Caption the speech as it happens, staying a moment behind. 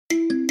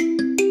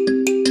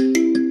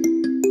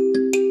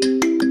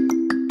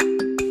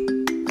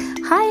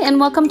and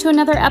welcome to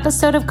another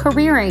episode of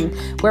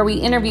Careering, where we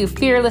interview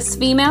fearless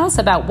females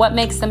about what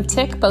makes them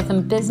tick both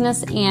in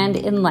business and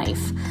in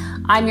life.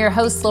 I'm your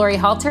host, Lori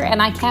Halter,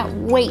 and I can't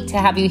wait to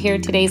have you hear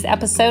today's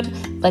episode.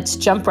 Let's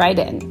jump right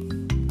in.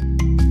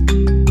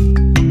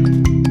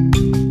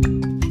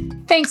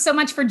 Thanks so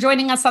much for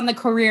joining us on the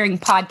Careering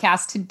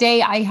podcast.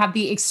 Today, I have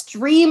the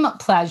extreme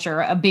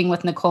pleasure of being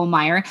with Nicole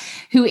Meyer,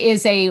 who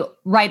is a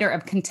writer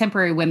of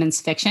contemporary women's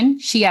fiction.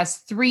 She has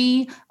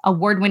 3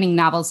 award-winning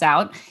novels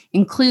out,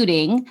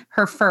 including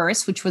her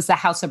first, which was The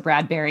House of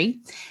Bradbury.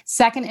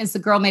 Second is The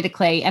Girl Made of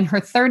Clay, and her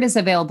third is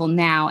available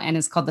now and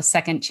is called The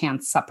Second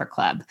Chance Supper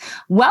Club.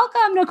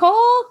 Welcome,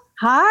 Nicole.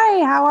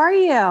 Hi, how are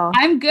you?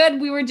 I'm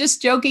good. We were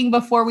just joking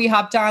before we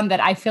hopped on that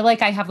I feel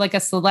like I have like a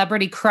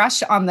celebrity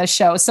crush on the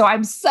show. So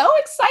I'm so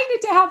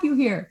excited to have you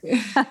here.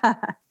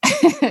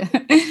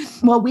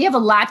 Well, we have a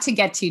lot to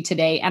get to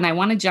today, and I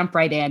want to jump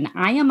right in.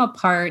 I am a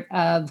part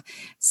of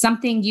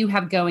something you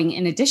have going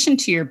in addition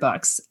to your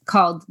books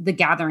called The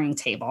Gathering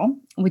Table,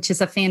 which is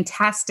a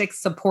fantastic,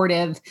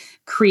 supportive,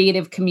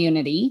 creative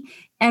community.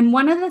 And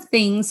one of the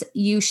things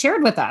you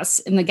shared with us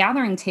in the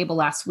Gathering Table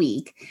last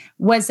week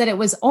was that it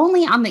was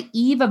only on the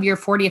eve of your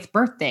 40th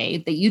birthday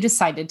that you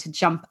decided to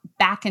jump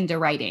back into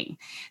writing.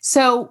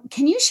 So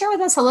can you share with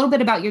us a little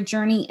bit about your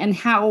journey and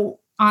how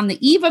on the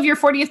eve of your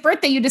 40th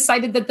birthday, you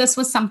decided that this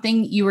was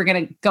something you were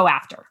going to go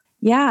after?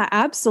 Yeah,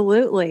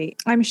 absolutely.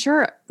 I'm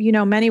sure,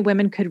 many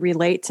women could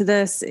relate to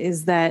this,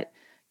 is that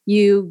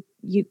you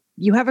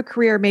have a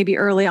career maybe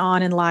early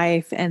on in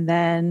life, and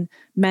then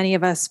many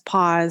of us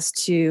pause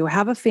to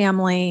have a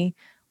family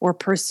or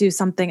pursue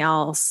something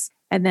else.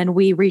 And then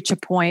we reach a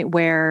point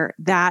where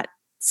that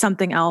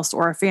something else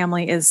or a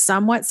family is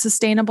somewhat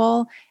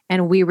sustainable,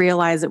 and we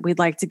realize that we'd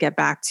like to get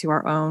back to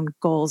our own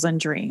goals and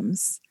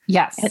dreams.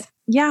 Yes.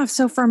 Yeah.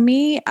 So for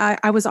me,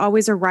 I was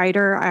always a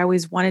writer. I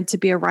always wanted to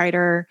be a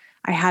writer.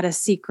 I had a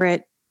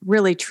secret,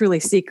 really, truly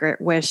secret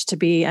wish to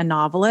be a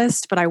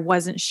novelist, but I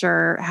wasn't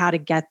sure how to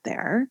get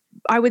there.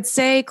 I would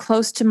say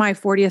close to my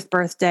 40th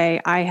birthday,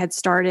 I had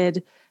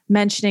started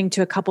mentioning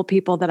to a couple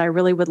people that I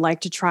really would like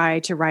to try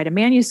to write a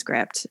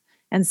manuscript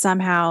and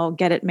somehow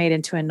get it made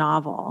into a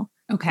novel.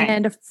 Okay.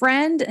 And a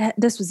friend,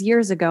 this was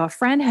years ago, a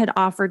friend had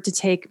offered to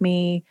take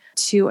me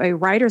to a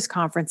writers'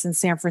 conference in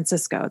San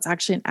Francisco. It's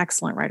actually an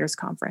excellent writers'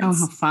 conference.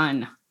 Oh,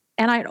 fun.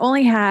 And I'd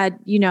only had,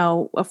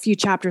 a few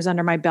chapters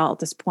under my belt at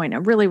this point. It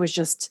really was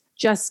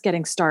just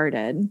getting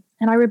started.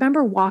 And I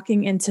remember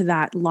walking into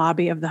that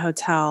lobby of the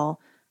hotel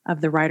of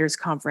the writers'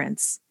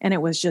 conference, and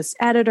it was just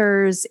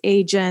editors,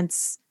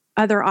 agents,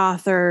 other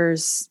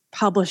authors,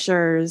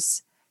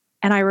 publishers.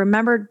 And I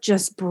remember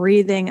just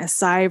breathing a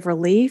sigh of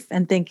relief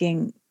and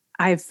thinking,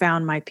 I've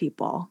found my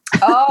people.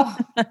 Oh,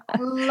 I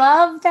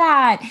love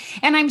that.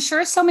 And I'm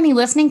sure so many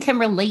listening can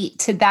relate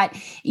to that.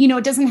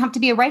 It doesn't have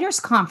to be a writer's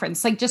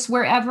conference, like just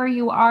wherever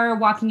you are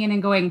walking in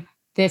and going,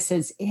 this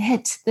is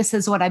it. This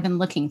is what I've been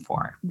looking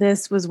for.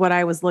 This was what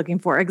I was looking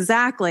for.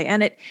 Exactly.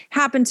 And it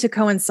happened to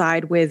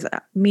coincide with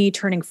me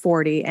turning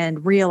 40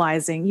 and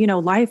realizing,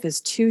 life is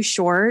too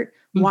short.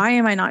 Why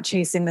am I not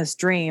chasing this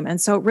dream?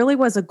 And so it really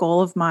was a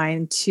goal of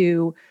mine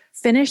to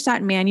finish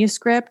that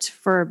manuscript,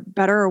 for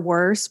better or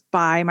worse,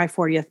 by my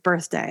 40th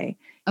birthday.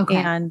 Okay.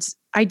 And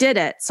I did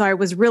it. So I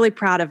was really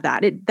proud of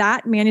that.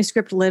 That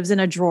manuscript lives in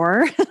a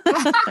drawer.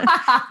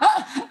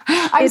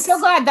 I'm so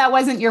glad that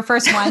wasn't your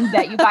first one,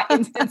 that you got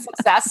instant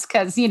success,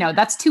 because,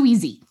 that's too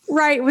easy.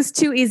 Right. It was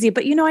too easy.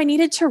 But, I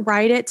needed to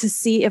write it to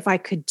see if I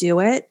could do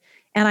it.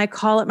 And I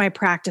call it my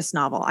practice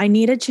novel. I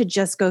needed to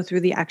just go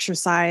through the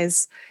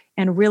exercise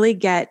and really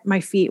get my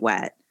feet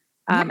wet.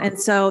 And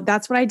so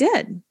that's what I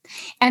did.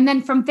 And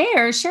then from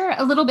there, share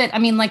a little bit. I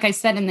mean, like I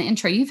said in the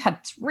intro, you've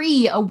had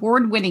 3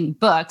 award-winning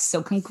books.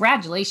 So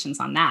congratulations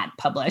on that,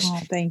 published.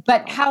 Oh, thank you.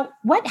 But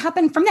what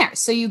happened from there?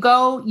 So you've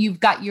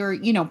got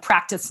your,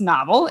 practice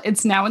novel.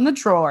 It's now in the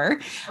drawer.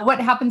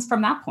 What happens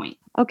from that point?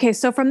 Okay.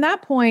 So from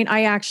that point,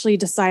 I actually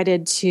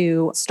decided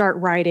to start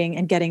writing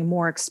and getting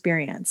more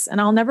experience.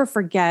 And I'll never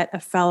forget, a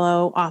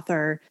fellow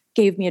author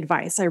gave me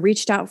advice. I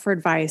reached out for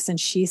advice, and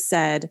she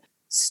said,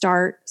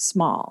 start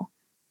small.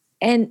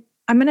 And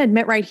I'm going to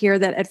admit right here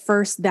that at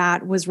first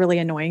that was really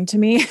annoying to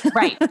me.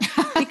 Right.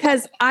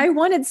 Because I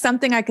wanted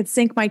something I could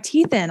sink my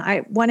teeth in.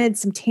 I wanted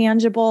some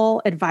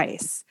tangible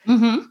advice.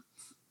 Mm-hmm.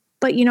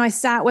 But, I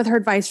sat with her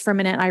advice for a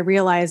minute, and I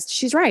realized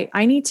she's right.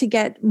 I need to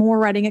get more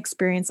writing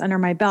experience under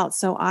my belt.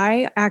 So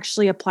I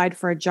actually applied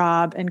for a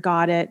job and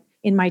got it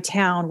in my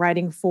town,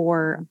 writing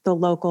for the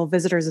local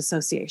Visitors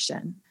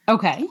Association.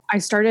 Okay. I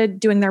started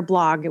doing their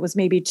blog. It was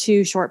maybe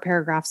 2 short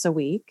paragraphs a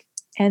week.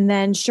 And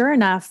then sure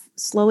enough,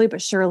 slowly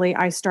but surely,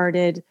 I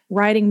started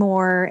writing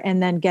more,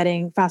 and then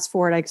fast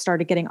forward, I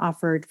started getting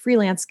offered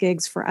freelance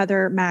gigs for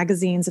other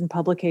magazines and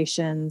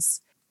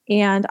publications.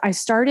 And I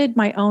started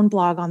my own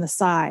blog on the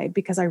side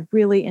because I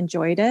really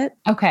enjoyed it.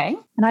 Okay.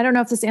 And I don't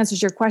know if this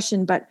answers your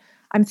question, but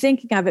I'm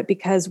thinking of it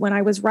because when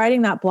I was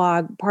writing that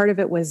blog, part of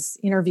it was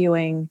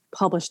interviewing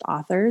published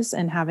authors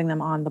and having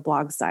them on the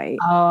blog site.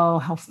 Oh,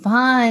 how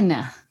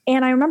fun.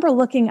 And I remember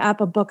looking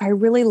up a book I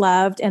really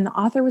loved, and the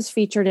author was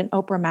featured in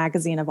Oprah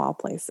magazine of all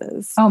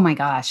places. Oh my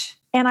gosh.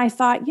 And I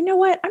thought, you know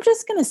what? I'm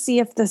just going to see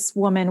if this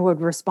woman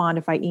would respond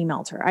if I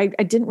emailed her. I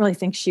didn't really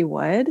think she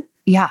would.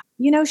 Yeah.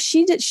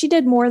 She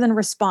did more than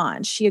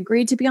respond. She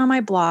agreed to be on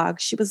my blog.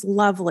 She was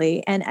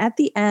lovely. And at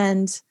the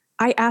end,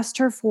 I asked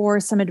her for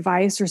some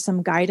advice or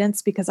some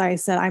guidance because I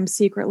said, I'm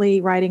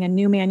secretly writing a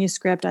new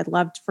manuscript. I'd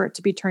love for it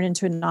to be turned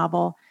into a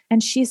novel.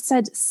 And she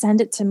said, send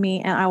it to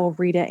me and I will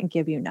read it and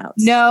give you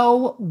notes.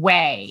 No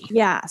way.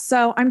 Yeah.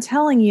 So I'm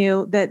telling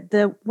you that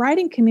the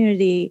writing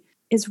community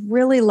is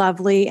really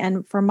lovely.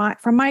 And from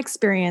my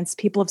experience,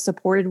 people have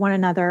supported one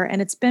another.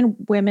 And it's been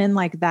women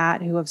like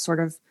that who have sort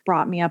of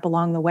brought me up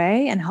along the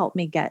way and helped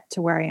me get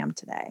to where I am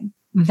today.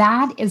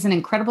 That is an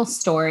incredible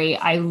story.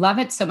 I love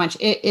it so much.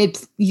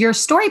 Your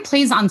story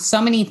plays on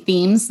so many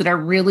themes that are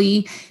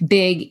really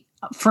big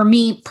for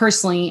me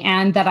personally,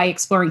 and that I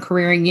explore in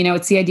careering.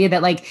 It's the idea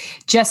that like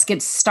just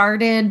get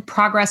started,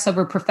 progress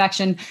over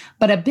perfection.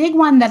 But a big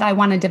one that I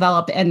want to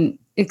develop and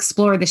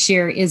explore this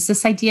year is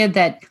this idea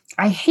that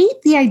I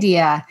hate the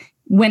idea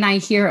when I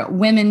hear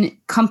women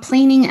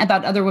complaining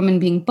about other women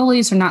being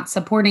bullies or not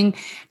supporting,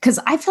 because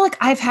I feel like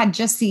I've had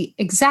just the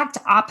exact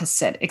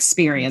opposite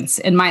experience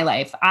in my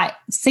life.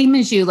 Same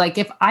as you, like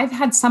if I've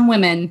had some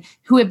women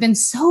who have been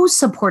so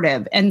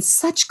supportive and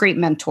such great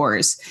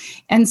mentors.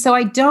 And so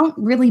I don't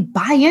really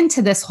buy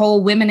into this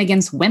whole women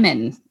against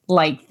women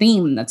like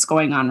theme that's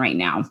going on right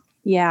now.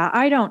 Yeah,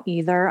 I don't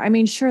either. I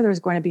mean, sure, there's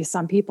going to be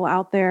some people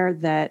out there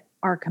that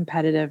are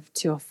competitive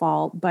to a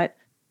fault, but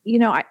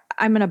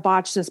I'm going to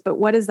botch this, but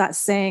what is that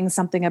saying?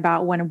 Something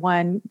about when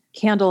one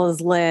candle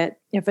is lit,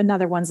 if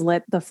another one's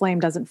lit, the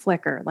flame doesn't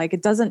flicker. Like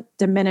it doesn't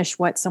diminish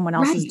what someone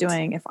else is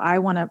doing if I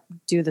want to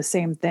do the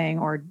same thing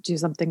or do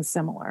something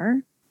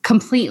similar.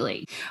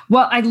 Completely.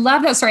 Well, I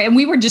love that story. And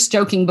we were just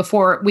joking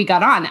before we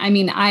got on. I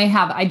mean,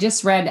 I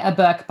just read a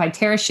book by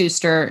Tara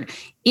Schuster.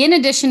 In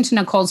addition to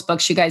Nicole's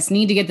books, you guys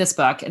need to get this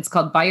book. It's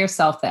called Buy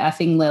Yourself the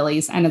Effing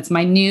Lilies. And it's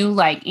my new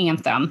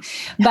anthem.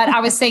 But I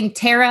was saying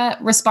Tara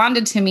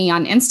responded to me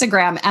on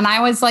Instagram. And I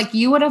was like,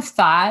 you would have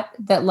thought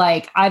that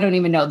I don't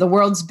even know, the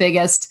world's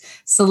biggest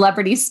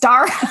celebrity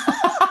star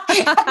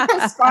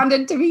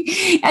responded to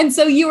me. And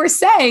so you were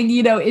saying,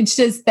 it's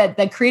just that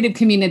the creative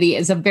community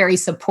is a very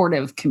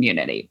supportive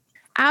community.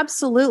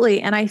 Absolutely.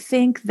 And I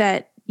think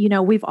that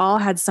we've all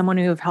had someone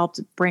who have helped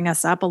bring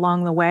us up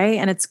along the way,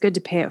 and it's good to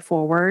pay it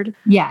forward.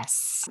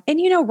 Yes. And,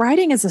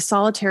 writing is a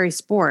solitary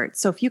sport.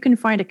 So if you can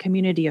find a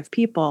community of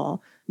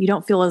people, you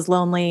don't feel as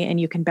lonely and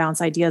you can bounce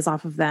ideas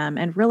off of them.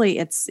 And really,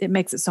 it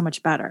makes it so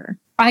much better.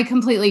 I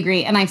completely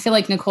agree. And I feel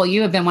like, Nicole,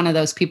 you have been one of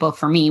those people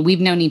for me.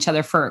 We've known each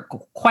other for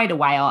quite a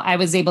while.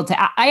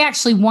 I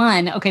actually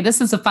won. Okay,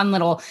 this is a fun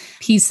little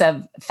piece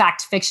of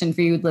fact fiction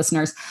for you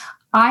listeners.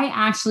 I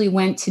actually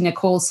went to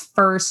Nicole's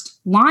first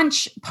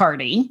launch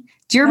party.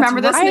 Do you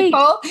remember this, Nicole?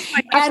 Oh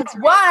my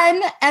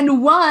gosh,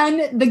 and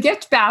won the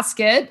gift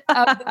basket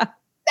of the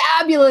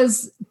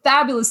fabulous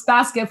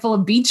basket full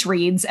of beach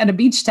reads and a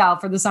beach towel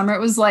for the summer.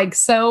 It was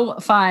so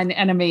fun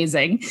and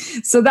amazing.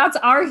 So that's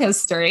our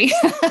history.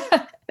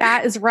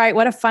 That is right.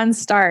 What a fun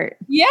start.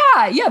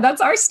 Yeah,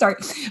 that's our start.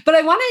 But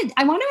I want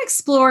to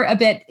explore a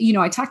bit,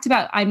 I talked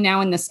about, I'm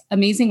now in this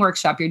amazing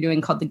workshop you're doing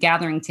called The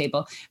Gathering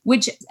Table,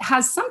 which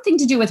has something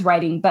to do with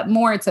writing, but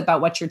more it's about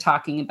what you're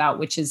talking about,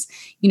 which is,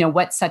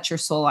 what sets your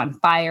soul on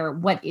fire?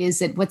 What is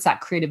it? What's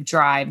that creative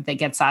drive that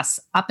gets us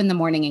up in the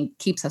morning and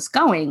keeps us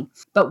going?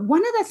 But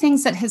one of the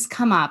things that has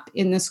come up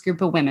in this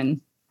group of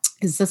women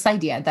is this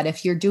idea that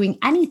if you're doing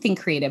anything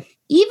creative,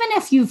 even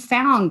if you've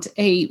found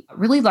a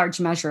really large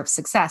measure of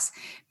success,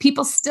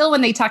 people still,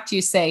 when they talk to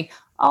you, say,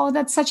 oh,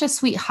 that's such a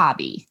sweet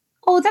hobby.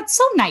 Oh, that's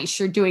so nice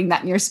you're doing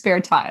that in your spare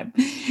time.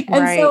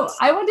 And so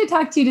I want to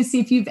talk to you to see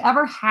if you've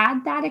ever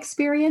had that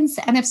experience.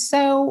 And if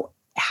so,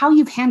 how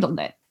you've handled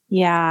it.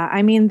 Yeah,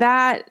 I mean,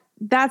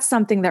 that's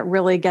something that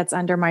really gets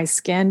under my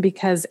skin,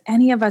 because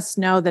any of us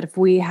know that if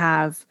we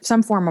have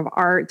some form of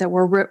art that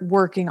we're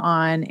working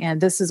on,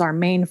 and this is our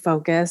main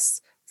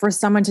focus, for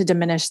someone to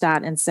diminish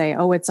that and say,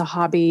 oh, it's a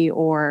hobby,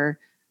 or,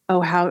 oh,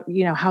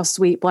 how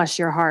sweet, bless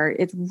your heart.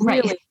 It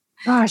really,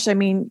 gosh, I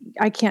mean,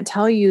 I can't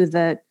tell you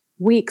the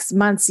weeks,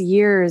 months,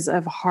 years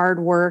of hard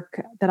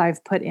work that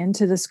I've put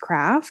into this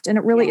craft. And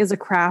it really is a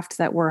craft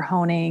that we're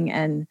honing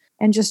and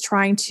just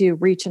trying to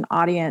reach an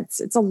audience.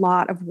 It's a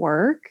lot of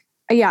work.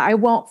 Yeah, I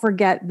won't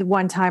forget the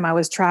one time I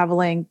was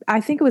traveling.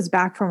 I think it was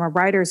back from a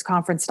writer's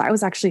conference that I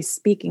was actually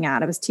speaking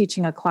at. I was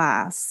teaching a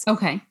class.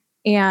 Okay.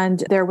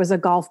 And there was a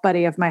golf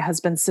buddy of my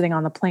husband sitting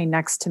on the plane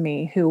next to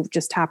me who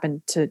just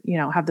happened to,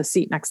 have the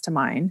seat next to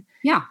mine.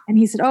 Yeah. And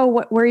he said, oh,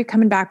 where are you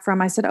coming back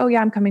from? I said, oh yeah,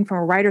 I'm coming from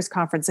a writer's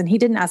conference. And he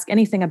didn't ask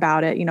anything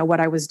about it, what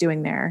I was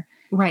doing there.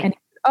 Right. And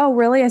oh,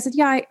 really? I said,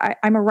 yeah,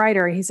 I'm a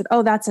writer. He said,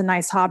 oh, that's a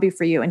nice hobby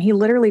for you. And he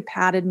literally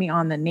patted me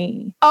on the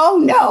knee. Oh,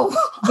 no.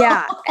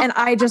 Yeah. And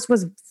I just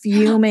was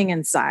fuming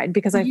inside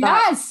because I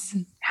thought, Yes.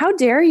 how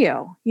dare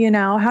you?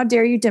 How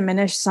dare you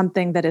diminish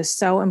something that is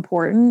so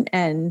important?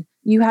 And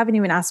you haven't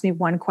even asked me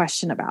one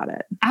question about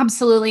it.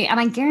 Absolutely. And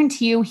I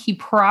guarantee you, he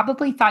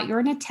probably thought you were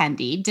an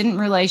attendee, didn't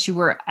realize you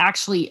were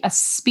actually a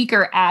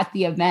speaker at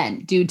the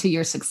event due to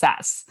your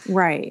success.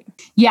 Right.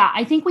 Yeah,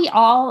 I think we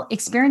all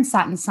experience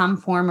that in some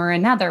form or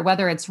another,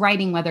 whether it's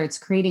writing, whether it's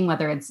creating,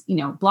 whether it's,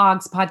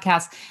 blogs,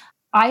 podcasts.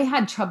 I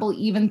had trouble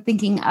even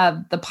thinking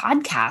of the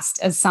podcast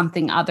as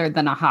something other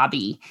than a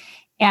hobby.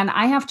 And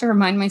I have to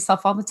remind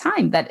myself all the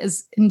time that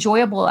as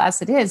enjoyable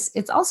as it is,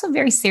 it's also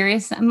very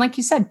serious. And like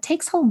you said,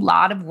 takes a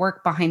lot of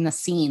work behind the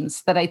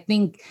scenes that I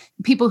think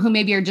people who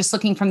maybe are just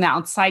looking from the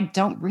outside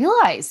don't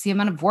realize the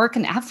amount of work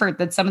and effort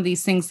that some of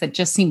these things that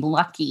just seem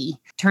lucky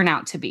turn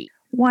out to be.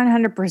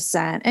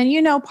 100%.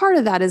 And, part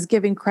of that is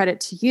giving credit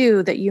to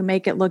you that you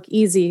make it look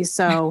easy.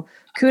 So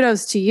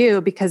kudos to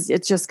you because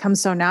it just comes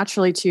so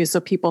naturally to you.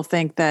 So people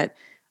think that,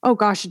 oh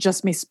gosh, it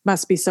just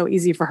must be so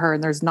easy for her.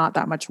 And there's not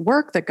that much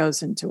work that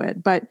goes into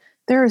it. But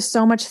there is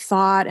so much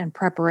thought and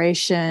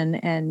preparation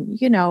and,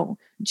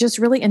 just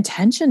really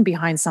intention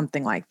behind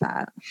something like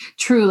that.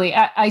 Truly.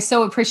 I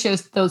so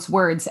appreciate those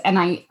words. And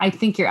I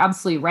think you're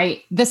absolutely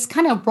right. This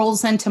kind of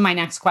rolls into my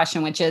next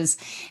question, which is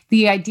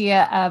the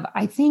idea of,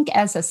 I think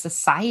as a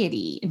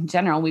society in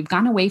general, we've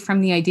gone away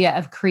from the idea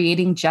of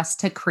creating just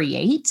to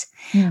create.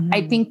 Mm-hmm.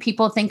 I think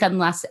people think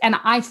unless, and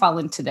I fall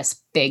into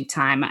this big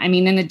time. I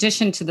mean, in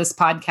addition to this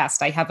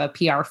podcast, I have a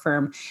PR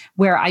firm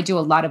where I do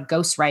a lot of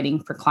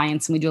ghostwriting for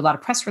clients and we do a lot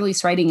of press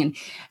release writing. And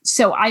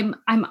so I'm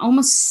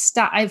almost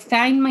stuck. I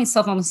find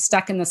myself almost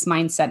stuck in this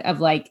mindset of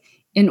like,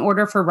 in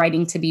order for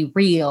writing to be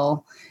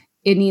real,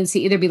 it needs to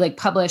either be like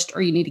published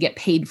or you need to get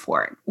paid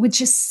for it, which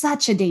is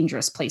such a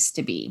dangerous place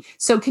to be.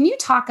 So can you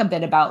talk a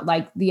bit about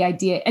like the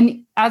idea?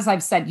 And as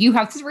I've said, you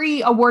have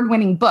 3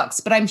 award-winning books,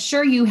 but I'm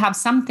sure you have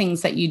some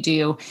things that you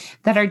do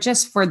that are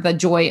just for the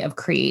joy of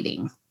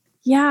creating.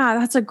 Yeah,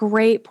 that's a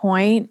great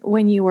point.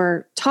 When you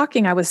were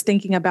talking, I was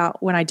thinking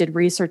about when I did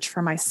research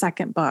for my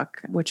second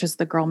book, which is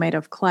The Girl Made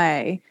of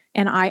Clay.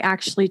 And I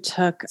actually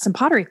took some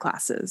pottery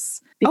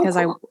classes because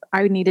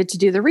I needed to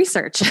do the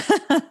research.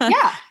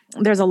 Yeah.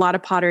 There's a lot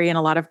of pottery and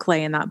a lot of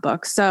clay in that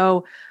book.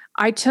 So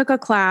I took a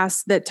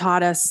class that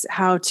taught us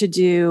how to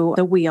do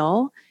the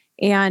wheel.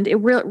 And it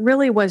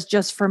really was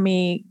just for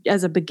me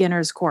as a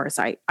beginner's course.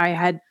 I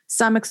had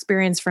some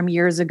experience from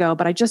years ago,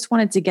 but I just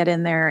wanted to get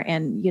in there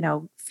and,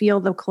 feel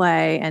the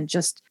clay and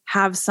just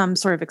have some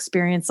sort of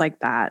experience like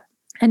that.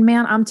 And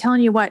man, I'm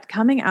telling you what,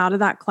 coming out of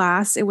that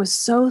class, it was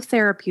so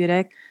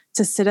therapeutic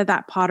to sit at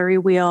that pottery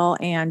wheel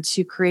and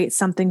to create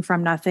something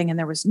from nothing. And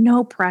there was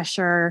no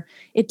pressure.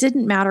 It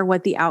didn't matter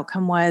what the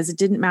outcome was. It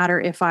didn't matter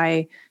if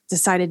I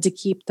decided to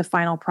keep the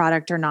final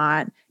product or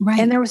not. Right.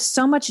 And there was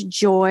so much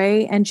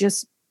joy and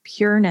just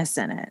pureness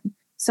in it.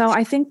 So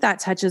I think that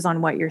touches on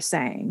what you're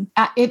saying.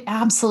 It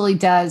absolutely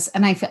does.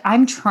 And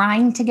I'm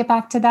trying to get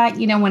back to that.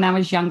 When I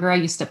was younger, I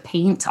used to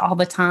paint all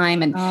the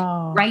time and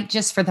write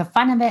just for the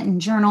fun of it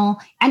and journal.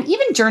 And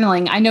even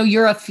journaling, I know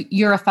you're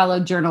a fellow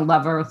journal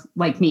lover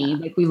like me,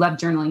 like we love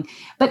journaling.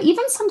 But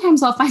even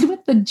sometimes I'll find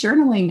with the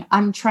journaling,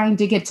 I'm trying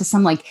to get to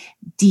some like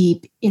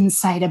deep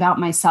insight about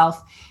myself.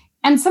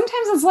 And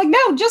sometimes it's like,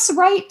 no, just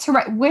write to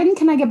write. When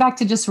can I get back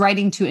to just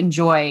writing to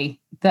enjoy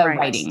the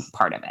writing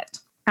part of it?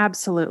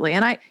 Absolutely.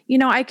 And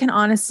I can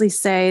honestly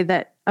say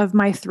that of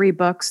my 3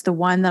 books, the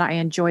one that I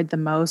enjoyed the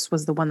most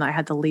was the one that I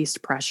had the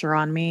least pressure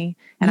on me.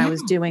 And I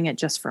was doing it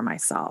just for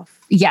myself.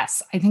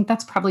 Yes, I think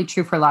that's probably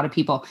true for a lot of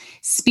people.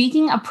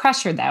 Speaking of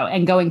pressure, though,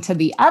 and going to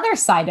the other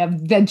side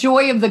of the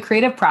joy of the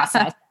creative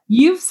process,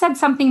 you've said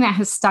something that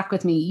has stuck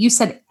with me. You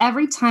said,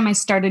 every time I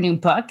start a new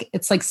book,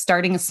 it's like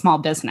starting a small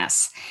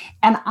business.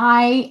 And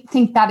I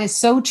think that is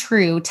so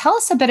true. Tell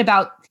us a bit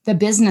about the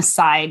business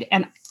side.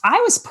 And I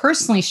was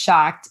personally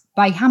shocked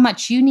by how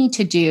much you need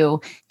to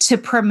do to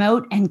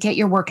promote and get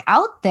your work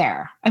out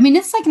there. I mean,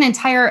 it's like an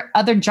entire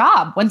other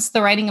job once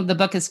the writing of the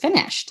book is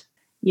finished.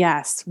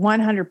 Yes,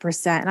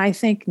 100%. And I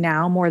think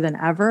now more than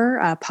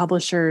ever,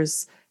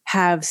 publishers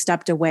have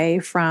stepped away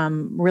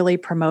from really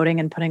promoting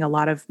and putting a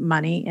lot of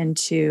money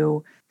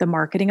into the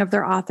marketing of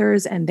their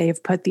authors, and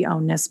they've put the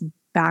onus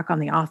back on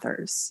the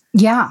authors.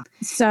 Yeah.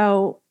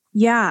 So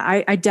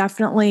yeah, I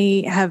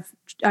definitely have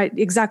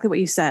exactly what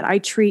you said. I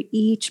treat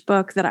each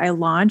book that I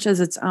launch as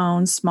its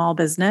own small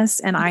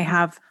business, and I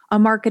have a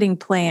marketing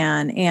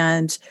plan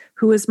and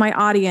who is my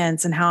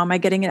audience and how am I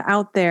getting it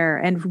out there?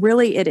 And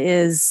really it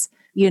is,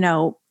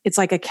 it's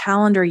like a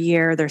calendar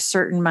year. There's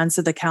certain months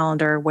of the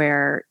calendar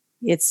where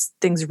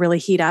things really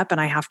heat up and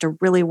I have to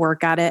really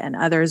work at it, and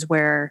others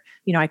where,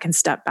 I can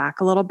step back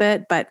a little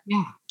bit. But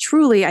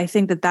truly, I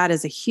think that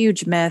is a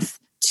huge myth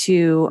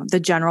to the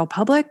general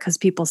public, because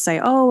people say,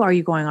 oh, are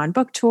you going on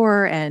book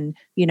tour? And,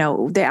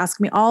 they ask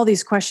me all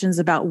these questions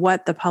about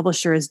what the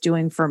publisher is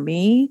doing for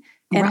me.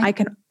 And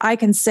Right. I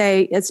can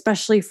say,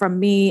 especially from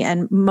me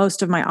and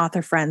most of my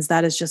author friends,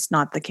 that is just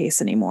not the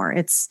case anymore.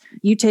 It's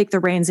you take the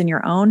reins in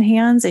your own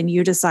hands and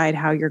you decide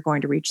how you're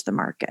going to reach the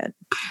market.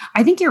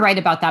 I think you're right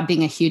about that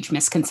being a huge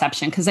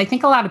misconception, because I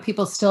think a lot of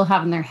people still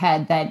have in their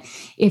head that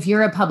if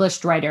you're a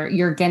published writer,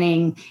 you're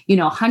getting,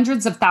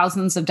 hundreds of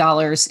thousands of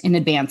dollars in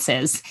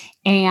advances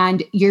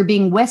and you're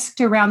being whisked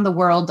around the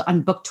world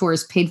on book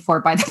tours paid for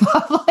by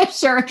the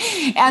publisher.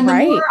 And the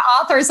more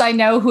authors I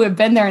know who have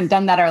been there and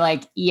done that are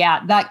like,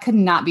 yeah, that could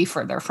not be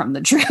further from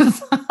the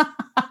truth.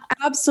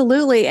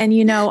 Absolutely. And,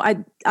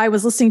 I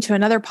was listening to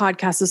another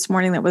podcast this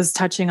morning that was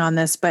touching on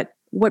this, but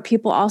what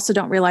people also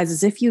don't realize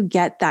is if you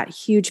get that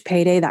huge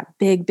payday, that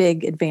big,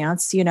 big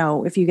advance,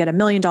 if you get $1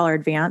 million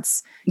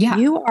advance,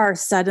 you are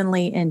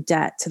suddenly in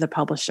debt to the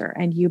publisher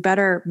and you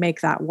better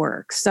make that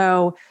work.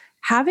 So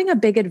having a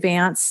big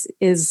advance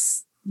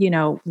is,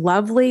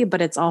 lovely, but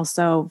it's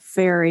also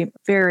very,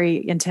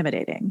 very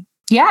intimidating.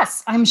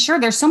 Yes, I'm sure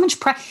there's so much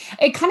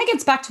it kind of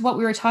gets back to what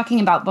we were talking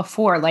about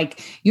before.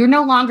 Like, you're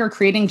no longer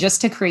creating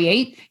just to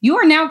create. You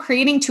are now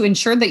creating to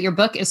ensure that your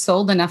book is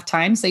sold enough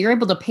times that you're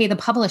able to pay the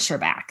publisher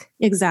back.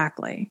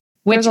 Exactly.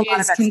 Which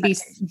can be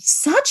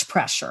such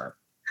pressure.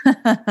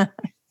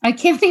 I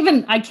can't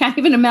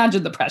even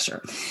imagine the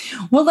pressure.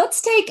 Well,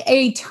 let's take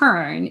a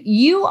turn.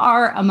 You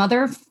are a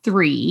mother of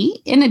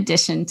 3, in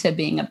addition to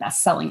being a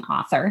best-selling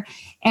author.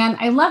 And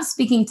I love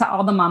speaking to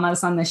all the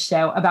mamas on this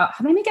show about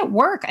how they make it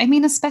work. I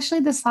mean, especially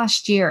this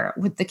last year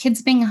with the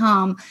kids being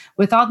home,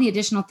 with all the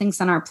additional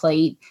things on our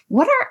plate.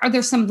 Are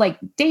there some like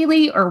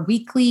daily or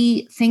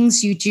weekly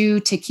things you do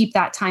to keep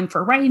that time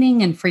for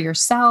writing and for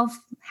yourself?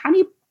 How do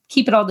you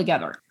keep it all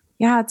together?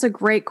 Yeah, it's a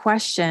great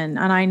question.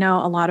 And I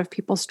know a lot of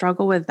people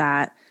struggle with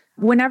that.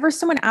 Whenever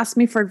someone asks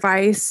me for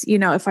advice,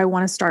 if I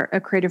want to start a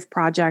creative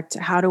project,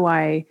 how do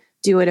I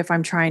do it if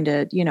I'm trying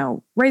to,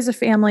 raise a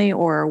family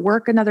or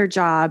work another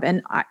job?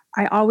 And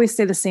I always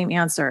say the same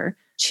answer: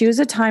 choose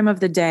a time of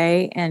the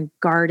day and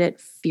guard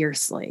it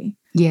fiercely.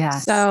 Yeah.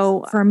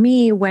 So for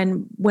me,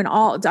 when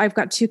I've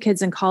got 2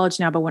 kids in college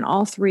now, but when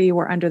all 3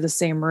 were under the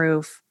same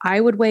roof, I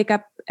would wake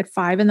up at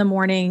 5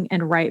 a.m.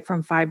 and write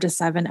from 5 to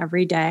 7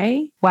 every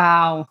day.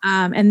 Wow.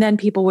 And then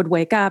people would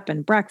wake up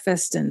and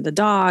breakfast and the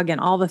dog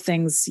and all the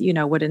things,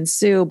 would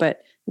ensue.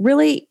 But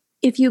really,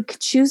 if you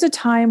choose a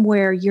time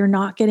where you're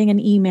not getting an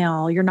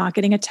email, you're not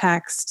getting a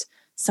text,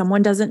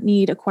 someone doesn't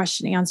need a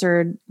question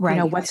answered,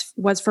 right.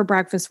 What's for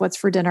breakfast, what's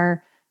for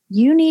dinner,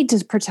 you need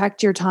to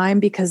protect your time,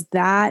 because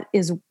that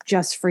is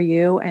just for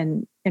you.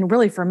 And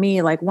really for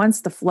me, like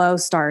once the flow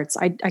starts,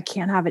 I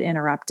can't have it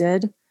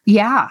interrupted.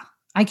 Yeah,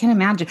 I can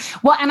imagine.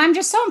 Well, and I'm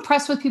just so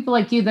impressed with people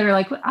like you that are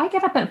like, I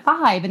get up at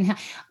 5 and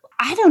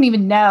I don't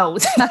even know.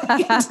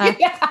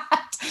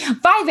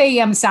 5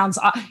 a.m. sounds,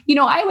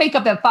 I wake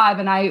up at 5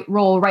 and I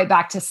roll right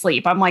back to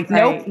sleep. I'm like,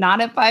 nope, not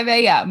at 5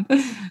 a.m.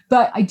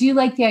 But I do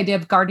like the idea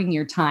of guarding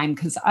your time,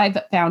 because I've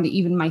found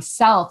even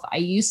myself, I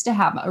used to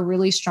have a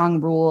really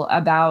strong rule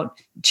about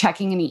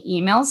checking any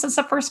emails as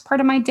the first part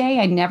of my day.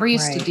 I never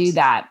used to do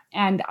that.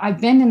 And I've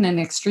been in an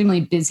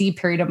extremely busy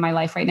period of my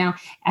life right now.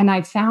 And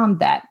I found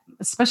that,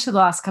 especially the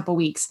last couple of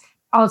weeks,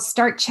 I'll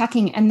start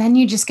checking and then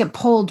you just get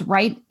pulled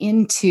right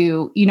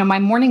into, my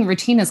morning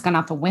routine has gone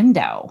out the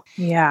window.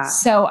 Yeah.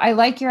 So I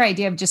like your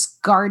idea of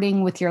just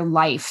guarding with your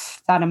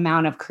life that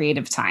amount of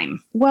creative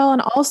time. Well,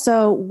 and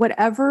also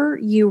whatever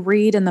you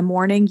read in the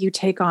morning, you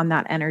take on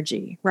that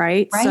energy,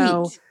 right?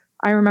 So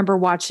I remember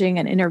watching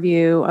an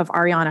interview of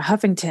Ariana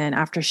Huffington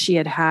after she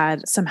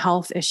had some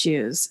health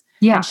issues.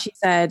 Yeah. And she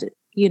said,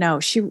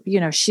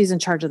 she's in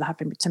charge of the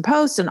Huffington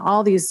Post and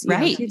all these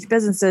huge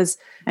businesses.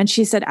 And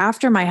she said,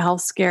 after my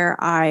health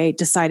scare, I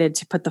decided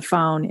to put the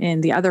phone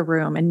in the other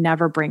room and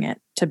never bring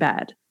it to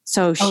bed.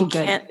 So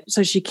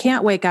she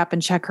can't wake up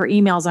and check her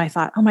emails. And I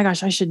thought, oh my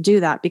gosh, I should do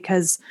that,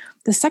 because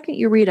the second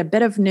you read a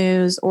bit of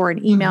news or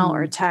an email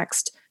or a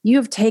text, you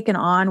have taken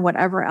on what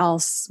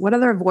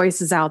other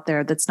voice is out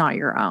there that's not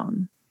your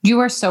own. You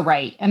are so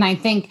right. And I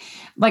think,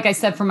 like I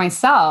said, for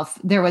myself,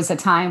 there was a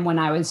time when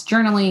I was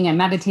journaling and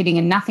meditating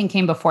and nothing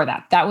came before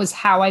that. That was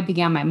how I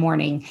began my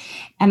morning.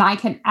 And I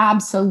can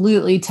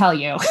absolutely tell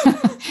you,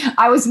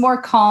 I was more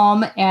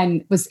calm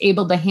and was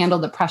able to handle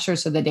the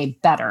pressures of the day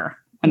better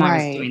when I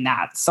was doing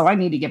that. So I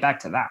need to get back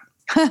to that.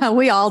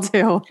 We all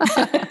do.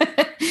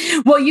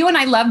 Well, you and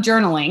I love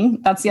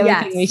journaling. That's the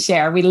other thing we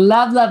share. We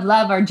love, love,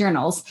 love our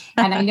journals.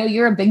 And I know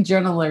you're a big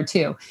journaler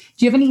too.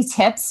 Do you have any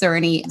tips or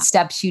any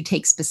steps you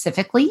take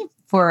specifically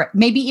for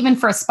maybe even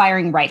for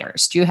aspiring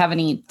writers? Do you have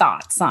any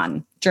thoughts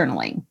on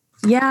journaling?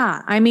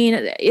 Yeah. I mean,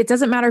 it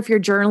doesn't matter if you're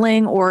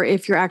journaling or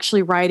if you're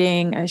actually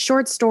writing a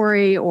short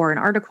story or an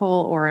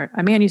article or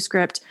a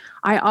manuscript.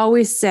 I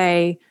always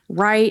say,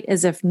 write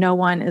as if no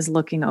one is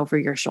looking over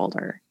your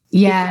shoulder.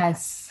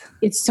 Yes.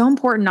 It's so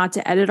important not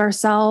to edit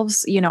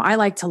ourselves. I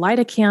like to light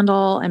a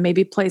candle and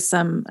maybe play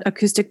some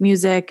acoustic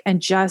music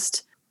and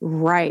just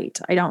write.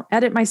 I don't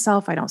edit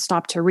myself. I don't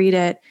stop to read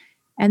it.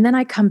 And then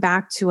I come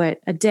back to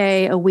it a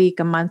day, a week,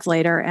 a month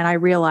later, and I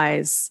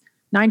realize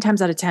 9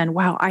 times out of 10,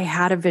 wow, I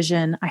had a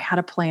vision, I had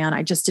a plan,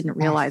 I just didn't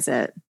realize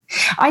it.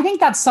 I think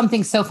that's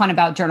something so fun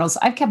about journals.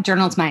 I've kept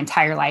journals my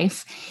entire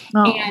life.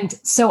 Oh. And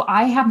so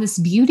I have this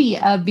beauty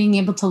of being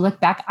able to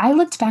look back. I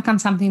looked back on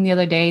something the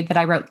other day that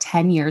I wrote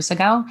 10 years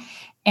ago,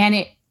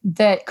 and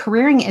the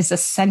careering is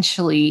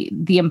essentially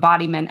the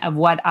embodiment of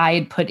what I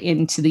had put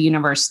into the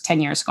universe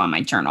 10 years ago in my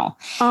journal.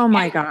 Oh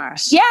my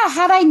gosh. Yeah.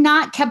 Had I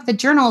not kept the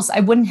journals, I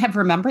wouldn't have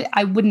remembered.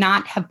 I would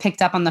not have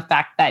picked up on the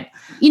fact that,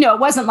 it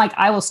wasn't like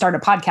I will start a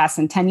podcast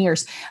in 10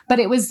 years, but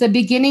it was the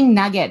beginning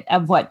nugget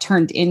of what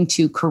turned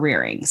into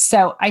careering.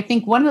 So I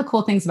think one of the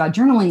cool things about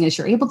journaling is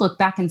you're able to look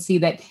back and see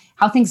that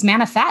how things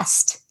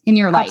manifest in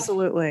your life.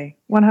 Absolutely.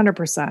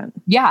 100%.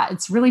 Yeah.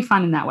 It's really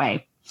fun in that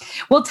way.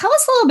 Well, tell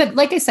us a little bit,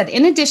 like I said,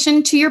 in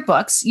addition to your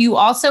books, you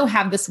also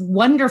have this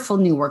wonderful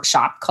new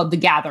workshop called The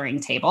Gathering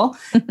Table.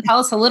 Tell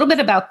us a little bit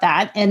about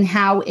that and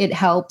how it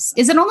helps.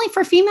 Is it only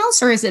for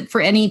females or is it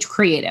for any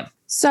creative?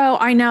 So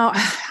I know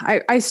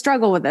I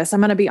struggle with this.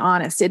 I'm going to be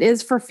honest. It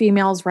is for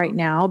females right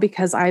now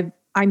because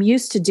I'm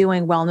used to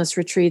doing wellness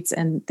retreats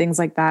and things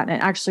like that,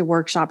 and actually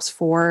workshops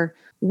for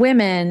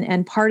women.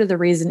 And part of the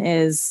reason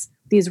is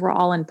these were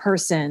all in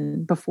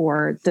person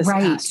before this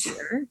past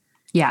year.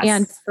 Yes.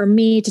 And for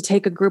me to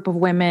take a group of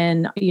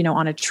women,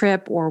 on a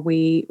trip, or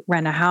we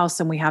rent a house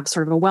and we have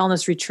sort of a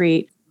wellness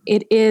retreat,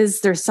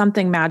 there's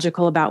something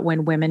magical about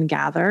when women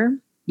gather.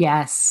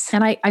 Yes.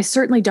 And I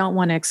certainly don't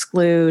want to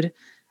exclude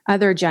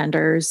other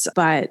genders,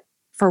 but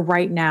for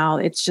right now,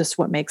 it's just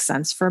what makes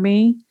sense for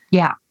me.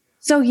 Yeah.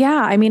 So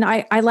yeah,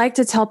 I like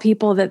to tell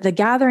people that the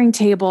gathering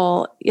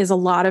table is a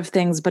lot of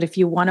things, but if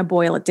you want to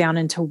boil it down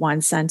into one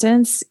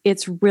sentence,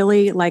 it's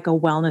really like a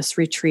wellness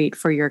retreat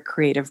for your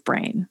creative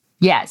brain.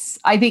 Yes,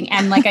 I think,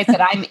 and like I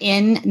said, I'm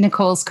in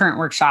Nicole's current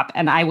workshop,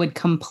 and I would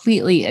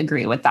completely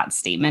agree with that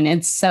statement.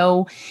 It's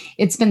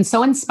been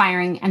so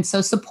inspiring and so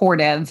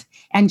supportive,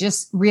 and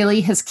just really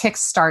has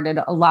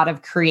kickstarted a lot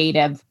of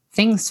creative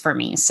things for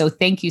me. So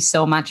thank you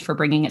so much for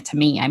bringing it to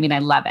me. I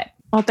love it.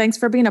 Well, thanks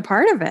for being a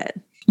part of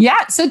it.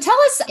 Yeah. So tell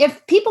us,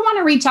 if people want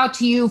to reach out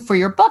to you for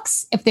your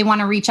books, if they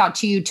want to reach out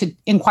to you to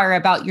inquire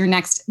about your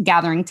next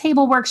Gathering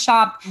Table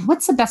workshop,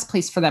 what's the best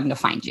place for them to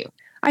find you?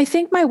 I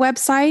think my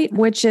website,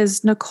 which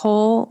is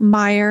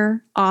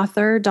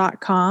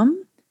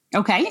NicoleMeierAuthor.com.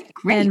 Okay,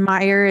 great. And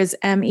Meier is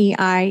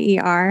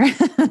Meier.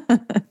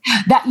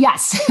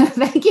 Yes.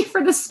 Thank you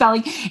for the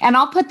spelling. And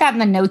I'll put that in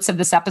the notes of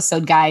this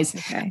episode, guys.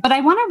 Okay. But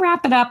I want to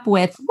wrap it up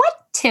with,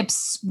 what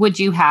tips would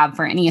you have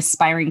for any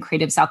aspiring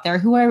creatives out there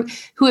who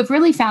have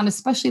really found,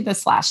 especially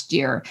this last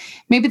year,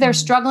 maybe they're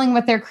struggling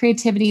with their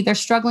creativity, they're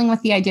struggling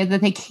with the idea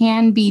that they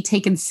can be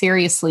taken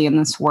seriously in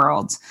this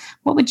world.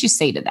 What would you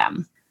say to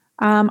them?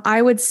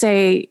 I would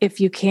say,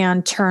 if you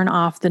can, turn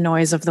off the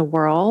noise of the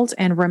world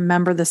and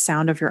remember the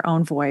sound of your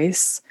own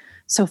voice.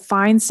 So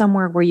find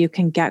somewhere where you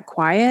can get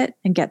quiet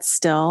and get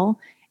still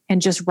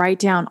and just write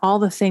down all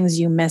the things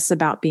you miss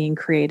about being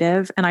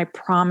creative. And I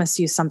promise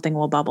you something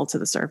will bubble to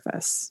the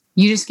surface.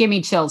 You just gave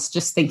me chills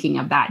just thinking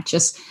of that.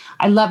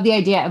 I love the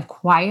idea of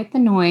quiet the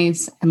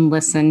noise and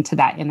listen to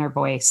that inner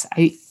voice.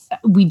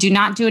 We do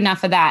not do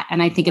enough of that.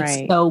 And I think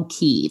it's so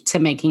key to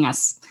making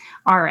us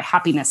our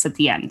happiness at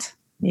the end.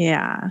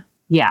 Yeah.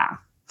 Yeah.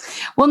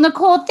 Well,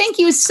 Nicole, thank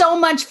you so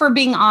much for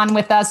being on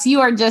with us.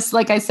 You are just,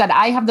 like I said,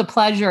 I have the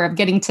pleasure of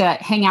getting to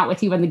hang out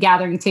with you in the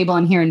Gathering Table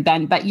and here in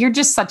Bend, but you're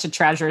just such a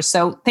treasure.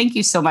 So thank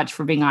you so much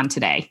for being on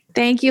today.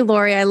 Thank you,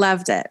 Lori. I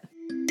loved it.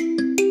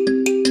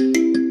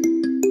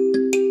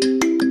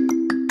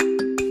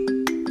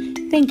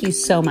 Thank you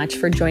so much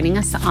for joining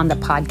us on the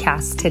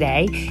podcast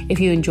today. If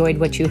you enjoyed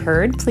what you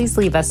heard, please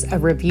leave us a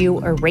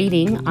review or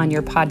rating on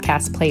your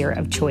podcast player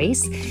of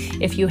choice.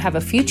 If you have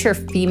a future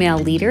female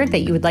leader that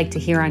you would like to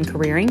hear on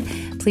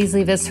Careering, please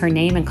leave us her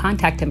name and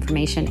contact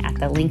information at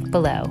the link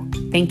below.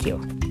 Thank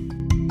you.